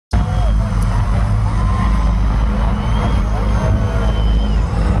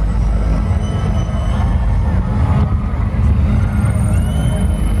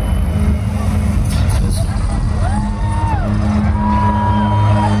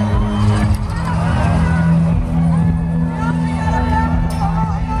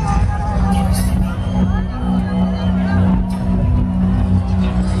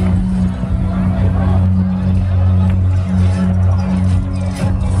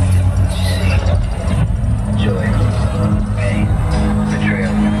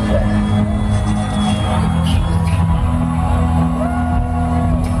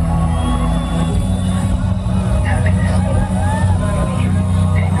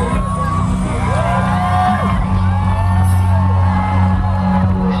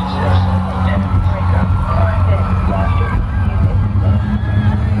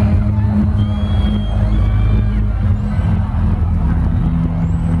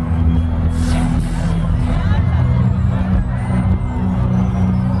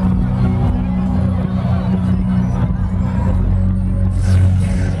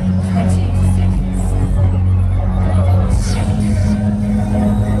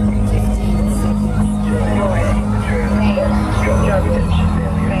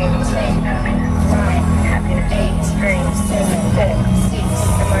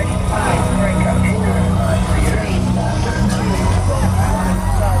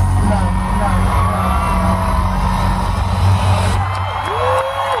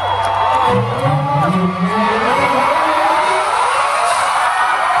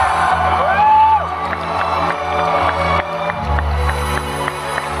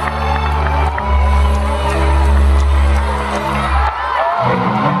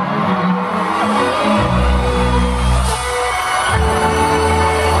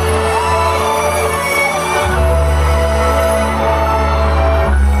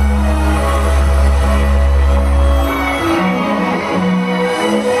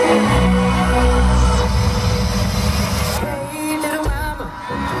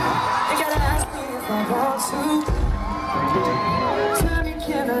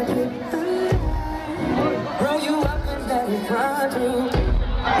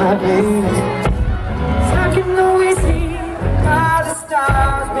my baby. I can always see how the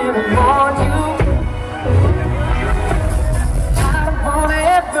stars never warn you. I don't wanna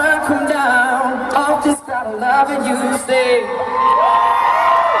ever come down off this cloud of loving you. Say,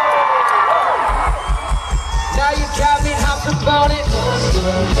 now you got me hopping on it.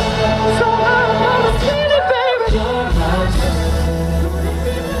 So I wanna feel it, baby. You're my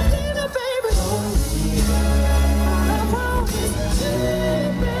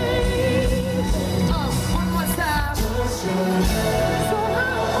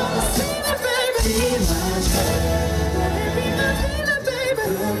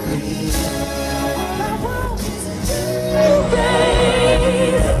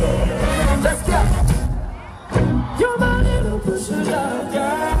let's go. You're my little push of love,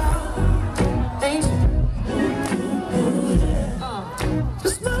 girl. Ain't you?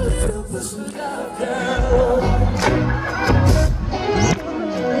 Just my little push of love, girl.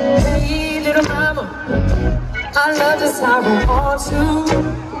 Hey, little mama, I love just how I want to.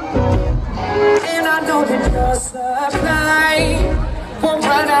 And I know that your supply won't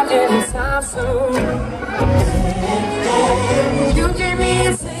run out anytime soon. You give me a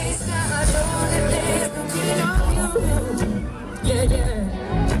taste, now I know that there's no getting on you. Yeah, yeah.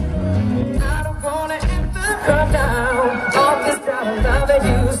 I don't wanna ever come down off this kind of love that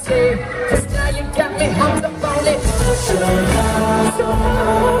you say. 'Cause now you got me hooked up on it. So I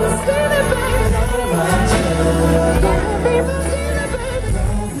wanna feel it, baby.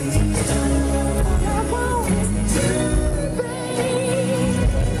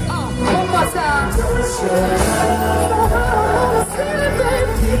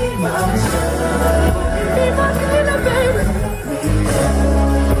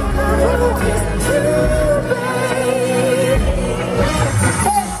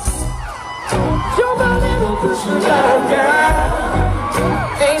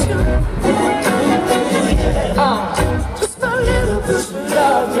 Just my little push of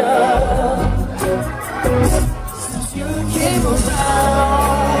love, girl. Since you came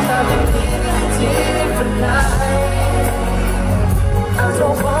around, I've been living a different life. I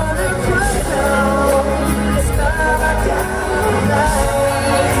don't wanna cry now, this time I got right.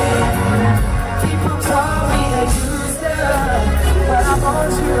 People call me a user, but I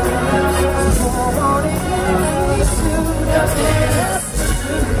want you to love me. I want it to nothing else to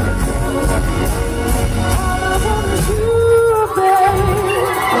do. All I want is you, baby.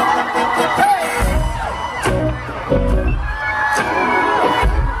 Hey!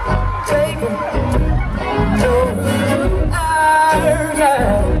 Baby, no,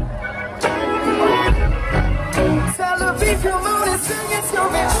 tell the beat, come on and sing it to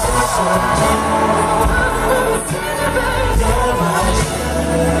me.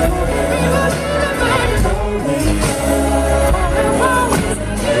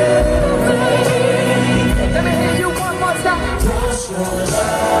 Let me hear you one more time. So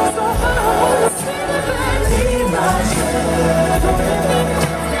I wanna see the baby, my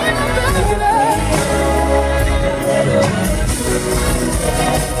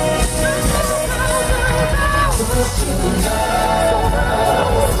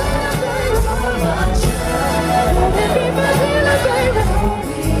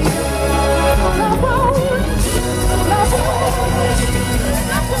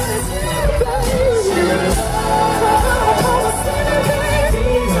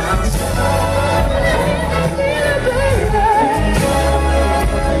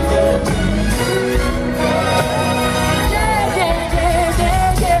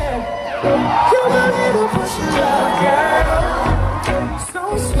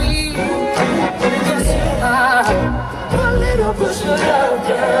push your love,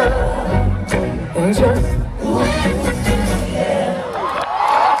 girl.